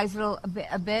personalize it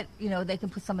a bit? They can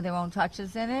put some of their own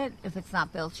touches in it if it's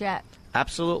not built yet.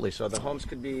 Absolutely. So the homes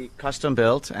could be custom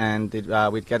built, and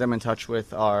we'd get them in touch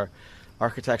with our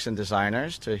architects and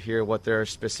designers to hear what their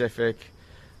specific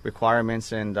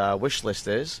requirements and wish list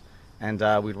is. And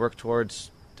we'd work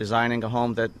towards designing a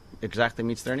home that exactly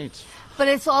meets their needs. But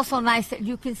it's also nice that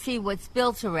you can see what's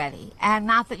built already, and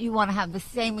not that you want to have the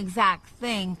same exact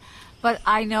thing, but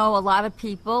I know a lot of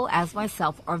people, as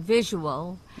myself, are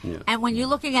visual, and when you're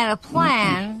looking at a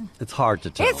plan... It's hard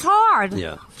to tell. It's hard.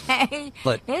 Yeah. Okay?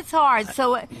 But it's hard,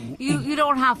 so you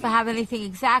don't have to have anything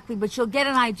exactly, but you'll get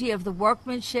an idea of the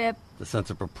workmanship, the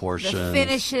sense of proportion, the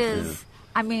finishes.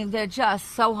 Yeah. I mean, they're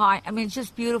just so high. I mean, it's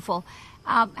just beautiful.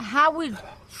 How would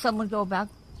someone go about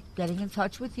getting in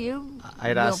touch with you?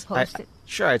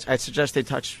 Sure. I'd suggest they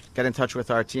get in touch with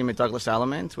our team at Douglas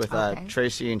Elliman, with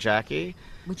Tracy and Jackie.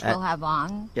 Which we'll have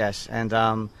on. Yes, and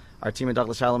our team at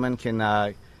Douglas Elliman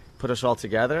can put us all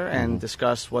together and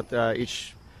discuss what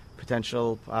each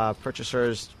potential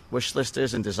purchaser's wish list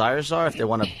is and desires are. If they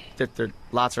want to, their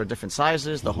lots are different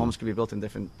sizes, the homes can be built in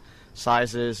different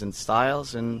sizes and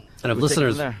styles, and if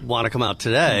listeners want to come out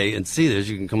today and see this,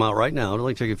 you can come out right now. It'll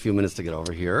only take a few minutes to get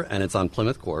over here, and it's on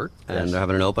Plymouth Court, and they're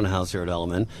having an open house here at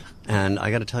Elliman. And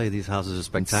I got to tell you, these houses are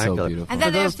spectacular. So and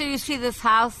then after you see this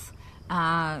house,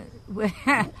 we're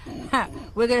going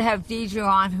to have Deidre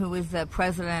on, who is the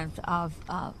president of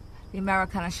the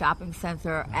Americana Shopping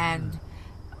Center, and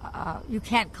you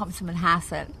can't come to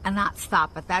Manhasset and not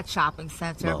stop at that shopping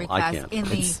center, because in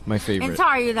the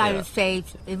entire United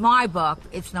States, in my book,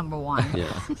 it's number one.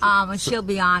 And she'll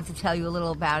be on to tell you a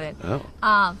little about it.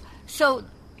 So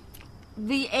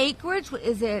the acreage,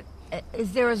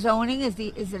 is there a zoning? Is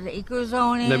it acre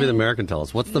zoning? Maybe the mayor can tell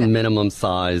us. What's the minimum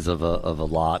size of a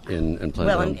lot in Plandome?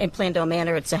 Well, in Plandome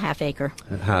Manor, it's a half acre.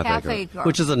 Half acre.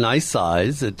 Which is a nice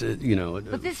size.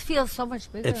 But this feels so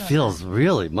much bigger. It feels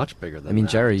really much bigger than that. I mean,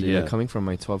 Jerry, coming from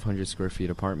my 1,200 square feet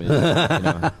apartment,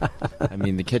 I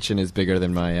mean, the kitchen is bigger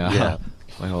than my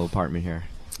my whole apartment here.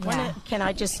 Can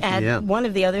I just add, one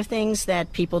of the other things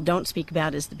that people don't speak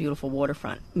about is the beautiful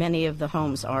waterfront. Many of the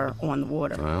homes are on the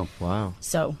water. Wow.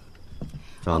 So...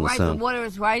 the water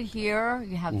is right here.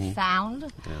 You have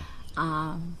sound,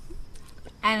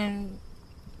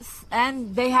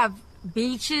 and they have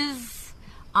beaches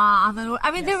on the.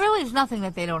 I mean, there really is nothing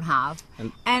that they don't have.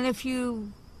 And if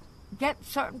you get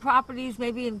certain properties,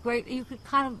 maybe in you could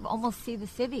kind of almost see the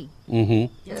city.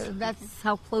 That's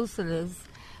how close it is.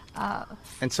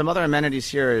 And some other amenities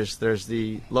here is there's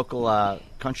the local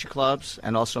country clubs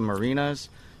and also marinas.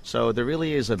 So there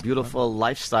really is a beautiful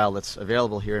lifestyle that's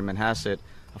available here in Manhasset.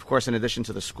 Of course, in addition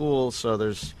to the schools, so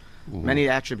there's many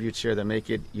attributes here that make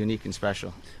it unique and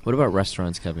special. What about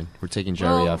restaurants, Kevin? We're taking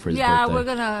Jerry out for his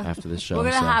birthday after this show.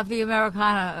 We're going to have the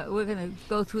Americana. We're going to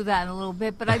go through that in a little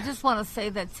bit. But I just want to say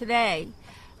that today,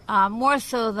 more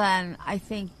so than I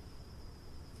think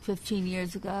 15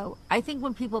 years ago, I think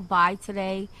when people buy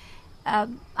today,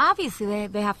 obviously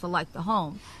they have to like the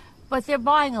home, but they're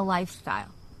buying a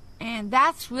lifestyle. And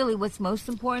that's really what's most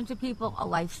important to people, a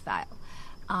lifestyle.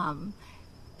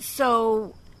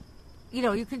 So,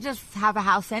 you could just have a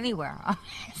house anywhere.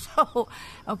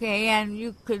 And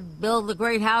you could build a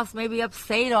great house maybe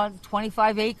upstate on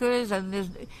 25 acres. And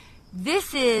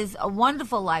this is a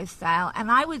wonderful lifestyle.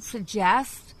 And I would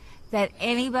suggest that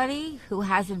anybody who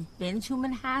hasn't been to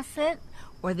Manhasset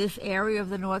or this area of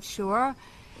the North Shore,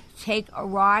 take a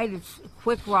ride. It's a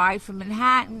quick ride from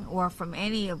Manhattan or from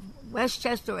any of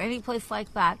Westchester or any place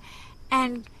like that,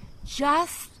 and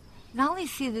just not only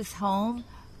see this home,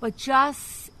 but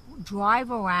just drive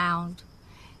around,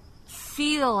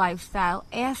 see the lifestyle,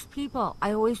 ask people.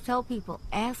 I always tell people,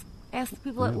 ask the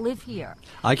people that live here.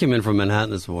 I came in from Manhattan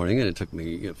this morning, and it took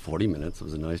me 40 minutes. It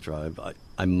was a nice drive.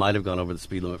 I might have gone over the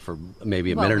speed limit for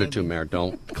maybe a minute or two, Mayor.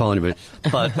 Don't call anybody.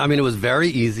 But, I mean, it was very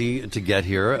easy to get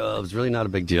here. It was really not a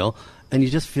big deal. And you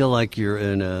just feel like you're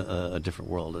in a different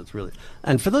world. It's really...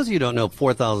 And for those of you who don't know,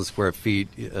 4,000 square feet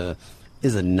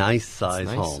is a nice size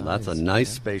home. That's a nice,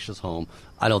 spacious home.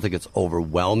 I don't think it's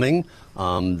overwhelming.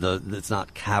 It's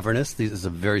not cavernous. This is a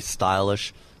very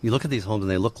stylish... You look at these homes,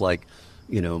 and they look like...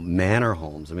 manor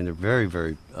homes. I mean, they're very,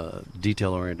 very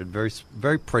detail-oriented, very,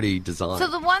 very pretty design. So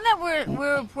the one that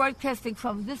we're broadcasting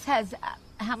from, this has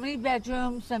how many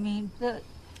bedrooms? I mean,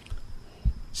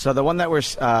 So the one that we're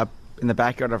in the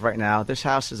backyard of right now, this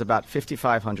house is about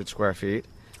 5,500 square feet.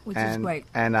 Which is great.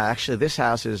 And actually, this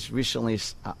house is recently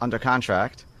under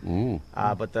contract.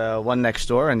 But the one next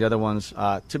door and the other ones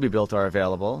to be built are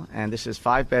available. And this is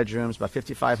 5 bedrooms, about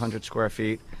 5,500 square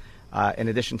feet, in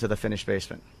addition to the finished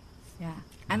basement. Yeah,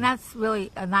 and that's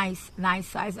really a nice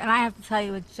size. And I have to tell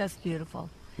you, it's just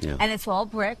beautiful. Yeah. And it's all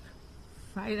brick,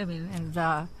 right? I mean, and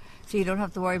so you don't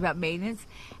have to worry about maintenance.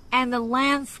 And the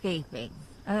landscaping.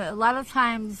 A lot of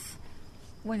times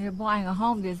when you're buying a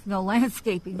home, there's no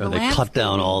landscaping. They cut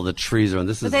down all the trees.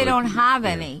 But they don't have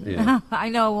any. Yeah. I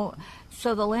know.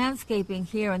 So the landscaping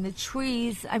here and the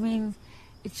trees, I mean,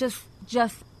 it's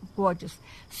just gorgeous.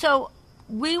 So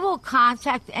we will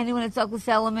contact anyone at Douglas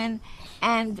Elliman,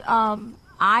 and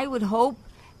I would hope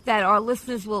that our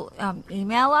listeners will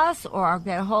email us or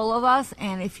get a hold of us.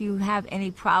 And if you have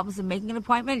any problems in making an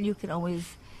appointment, you can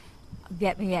always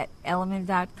get me at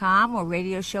Elliman.com or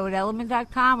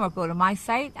radioshow@Elliman.com or go to my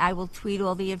site. I will tweet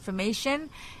all the information.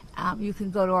 You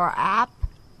can go to our app.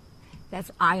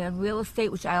 That's Eye on Real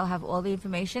Estate, which I'll have all the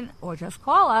information, or just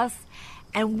call us.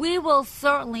 And we will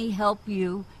certainly help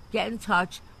you get in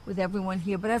touch with everyone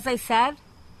here. But as I said,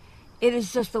 it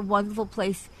is just a wonderful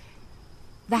place.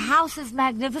 The house is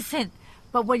magnificent,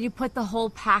 but when you put the whole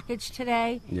package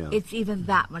today, it's even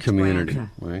that much community,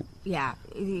 grander. Right? Yeah.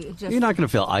 You're not going to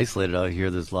feel isolated out here.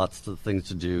 There's lots of things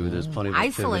to do. There's plenty of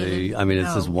activity. I mean,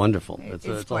 it's just wonderful. It's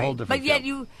a whole different But yet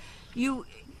you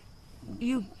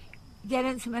get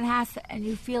into Manhasset and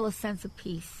you feel a sense of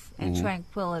peace and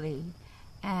tranquility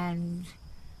and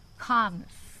calmness.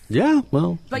 Yeah,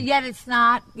 well. But yet it's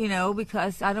not,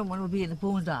 because I don't want to be in the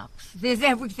boondocks. There's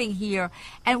everything here.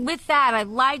 And with that, I'd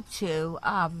like to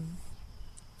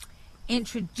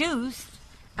introduce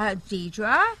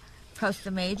Deidre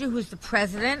Costa-Major, who's the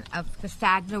president of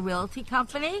Castagna Realty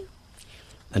Company.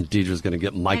 And Deidre's going to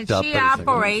get mic'd up. And she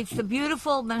operates the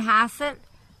beautiful Manhasset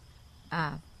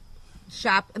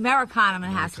Americana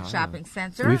Manhasset Shopping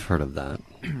Center. We've heard of that.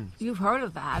 You've heard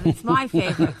of that. It's my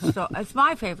favorite. It's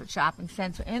my favorite shopping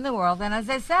center in the world. And as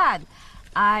I said,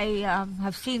 I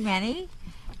have seen many,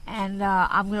 and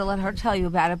I'm going to let her tell you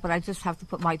about it. But I just have to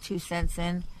put my 2 cents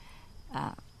in.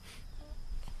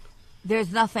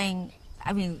 There's nothing.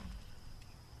 I mean,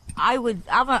 I'm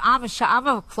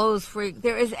a clothes freak.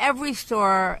 There is every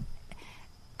store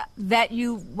that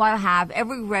you want to have,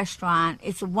 every restaurant.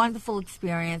 It's a wonderful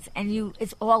experience, and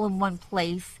it's all in one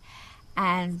place.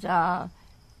 And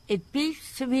it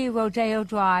beats, to me, Rodeo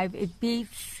Drive. It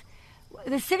beats...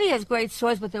 The city has great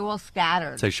stores, but they're all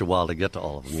scattered. It takes you a while to get to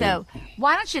all of them. So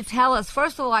why don't you tell us,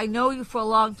 first of all, I know you for a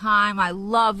long time. I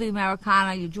love the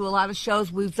Americana. You do a lot of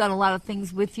shows. We've done a lot of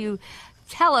things with you.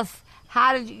 Tell us,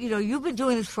 how did you've been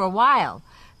doing this for a while.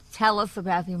 Tell us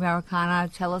about the Americana.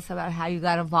 Tell us about how you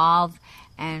got involved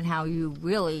and how you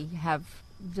really have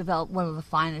developed one of the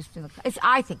finest in the country.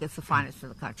 I think it's the finest in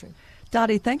the country.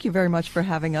 Dottie, thank you very much for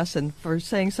having us and for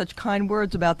saying such kind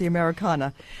words about the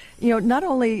Americana. Not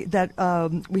only that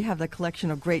we have the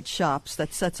collection of great shops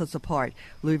that sets us apart,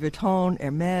 Louis Vuitton,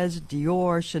 Hermes,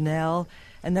 Dior, Chanel,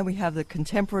 and then we have the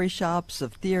contemporary shops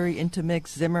of Theory,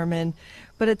 Intermix, Zimmerman,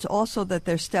 but it's also that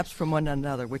they're steps from one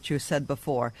another, which you said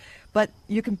before. But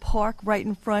you can park right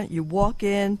in front, you walk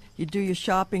in, you do your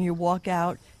shopping, you walk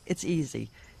out, it's easy.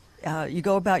 You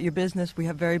go about your business. We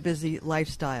have very busy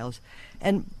lifestyles.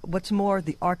 And what's more,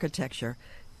 the architecture,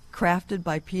 crafted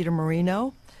by Peter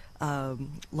Marino,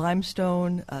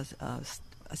 limestone,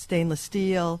 stainless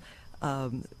steel,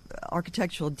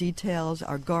 architectural details.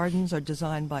 Our gardens are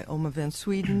designed by Oma van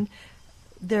Sweden.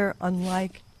 They're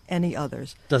unlike any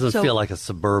others. Doesn't feel like a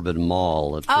suburban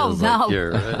mall. It feels no. Like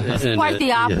you're it's quite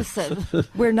the opposite. Yes.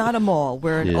 We're not a mall.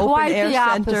 We're an open-air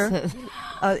center.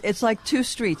 It's like 2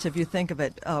 streets, if you think of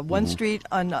it. One street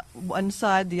on one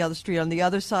side, the other street on the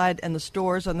other side, and the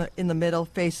stores in the middle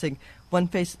facing,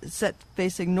 set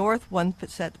facing north, one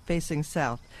set facing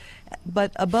south.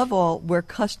 But above all, we're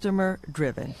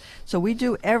customer-driven. So we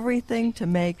do everything to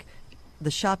make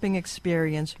the shopping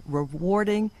experience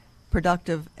rewarding,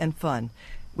 productive, and fun.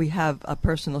 We have a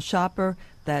personal shopper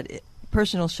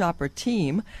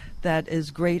team that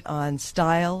is great on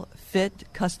style, fit,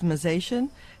 customization,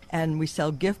 and we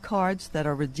sell gift cards that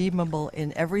are redeemable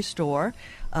in every store.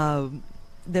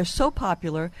 They're so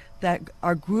popular that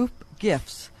our group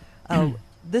gifts,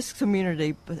 this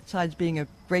community, besides being a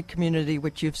great community,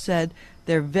 which you've said,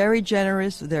 they're very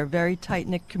generous, they're a very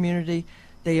tight-knit community.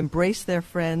 They embrace their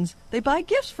friends. They buy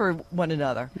gifts for one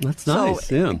another. That's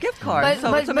nice, yeah. Gift cards.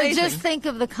 But just think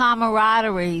of the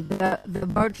camaraderie the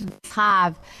merchants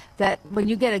have, that when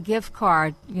you get a gift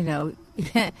card,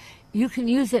 you can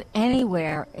use it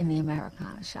anywhere in the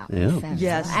Americana shopping center.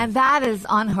 Yes. And that is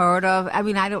unheard of. I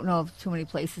mean, I don't know of too many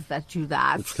places that do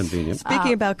that. It's convenient.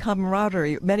 Speaking about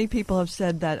camaraderie, many people have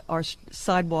said that our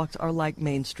sidewalks are like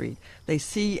Main Street. They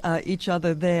see each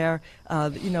other there.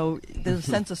 There's a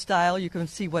sense of style. You can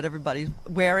see what everybody's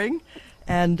wearing.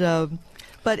 And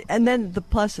then the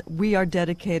plus, we are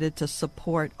dedicated to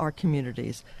support our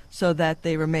communities so that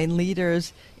they remain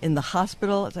leaders in the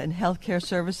hospital and healthcare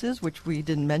services, which we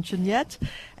didn't mention yet,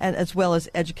 and as well as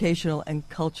educational and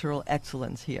cultural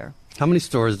excellence here. How many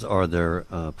stores are there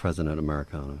present at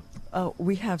Americana?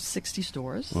 We have 60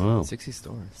 stores. Wow. 60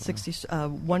 stores. 60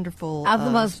 wonderful of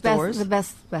the most stores. The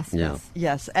best. Yeah.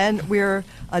 Yes, and we're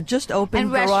just opened.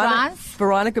 And restaurants?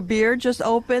 Veronica Beer just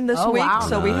opened this week. Wow.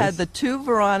 So we Nice. had the 2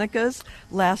 Veronicas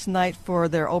last night for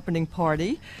their opening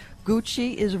party.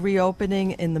 Gucci is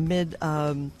reopening in the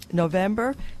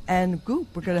mid-November. And Goop,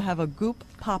 we're going to have a Goop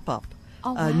pop-up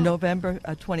November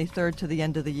 23rd to the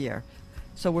end of the year.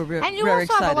 So we're very excited. And you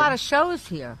also have a lot of shows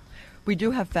here. We do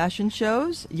have fashion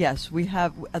shows. Yes, we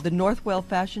have the Northwell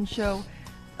Fashion Show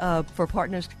for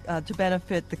partners to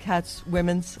benefit the Katz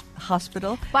Women's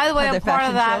Hospital. By the way, I'm part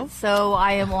of that, show. so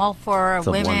I am all for It's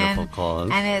a women. wonderful cause.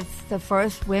 And it's the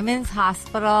first women's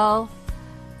hospital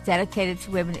dedicated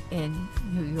to women in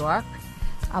New York.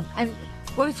 And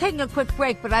we're taking a quick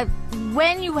break, but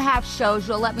when you have shows,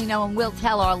 you'll let me know, and we'll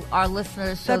tell our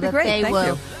listeners so That'd be that great. they Thank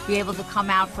will you. be able to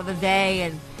come out for the day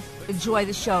and enjoy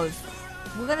the shows.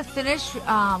 We're going to finish.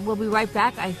 We'll be right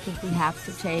back. I think we have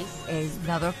to take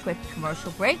another quick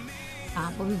commercial break.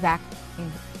 We'll be back in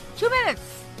 2 minutes.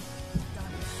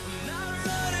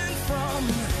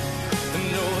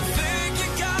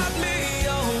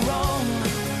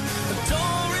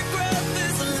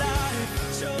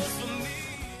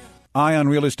 Eye on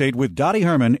Real Estate with Dottie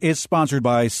Herman is sponsored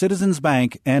by Citizens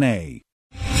Bank N.A.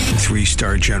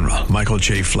 3-star General Michael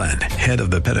J. Flynn, head of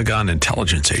the Pentagon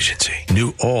Intelligence Agency,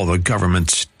 knew all the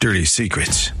government's dirty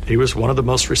secrets. He was one of the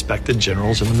most respected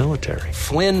generals in the military.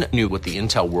 Flynn knew what the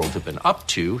intel world had been up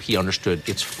to. He understood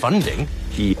its funding.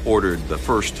 He ordered the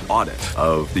first audit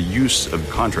of the use of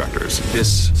contractors.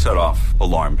 This set off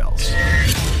alarm bells.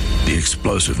 The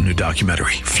explosive new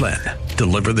documentary, Flynn,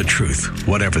 Deliver the Truth,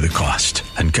 Whatever the Cost,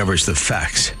 uncovers the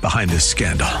facts behind this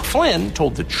scandal. Flynn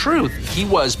told the truth. He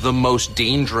was the most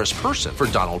dangerous person for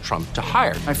Donald Trump to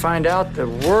hire. I find out the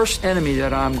worst enemy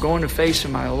that I'm going to face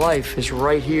in my life is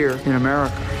right here in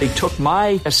America. They took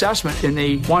my assessment and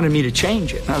they wanted me to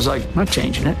change it. And I was like, I'm not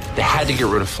changing it. They had to get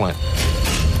rid of Flynn.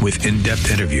 With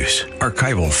in-depth interviews,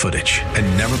 archival footage, and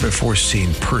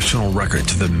never-before-seen personal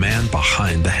records of the man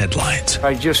behind the headlines.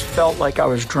 I just felt like I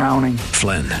was drowning.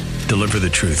 Flynn, Deliver the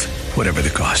Truth, Whatever the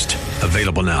Cost.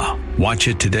 Available now. Watch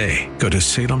it today. Go to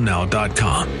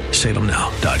salemnow.com.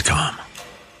 salemnow.com.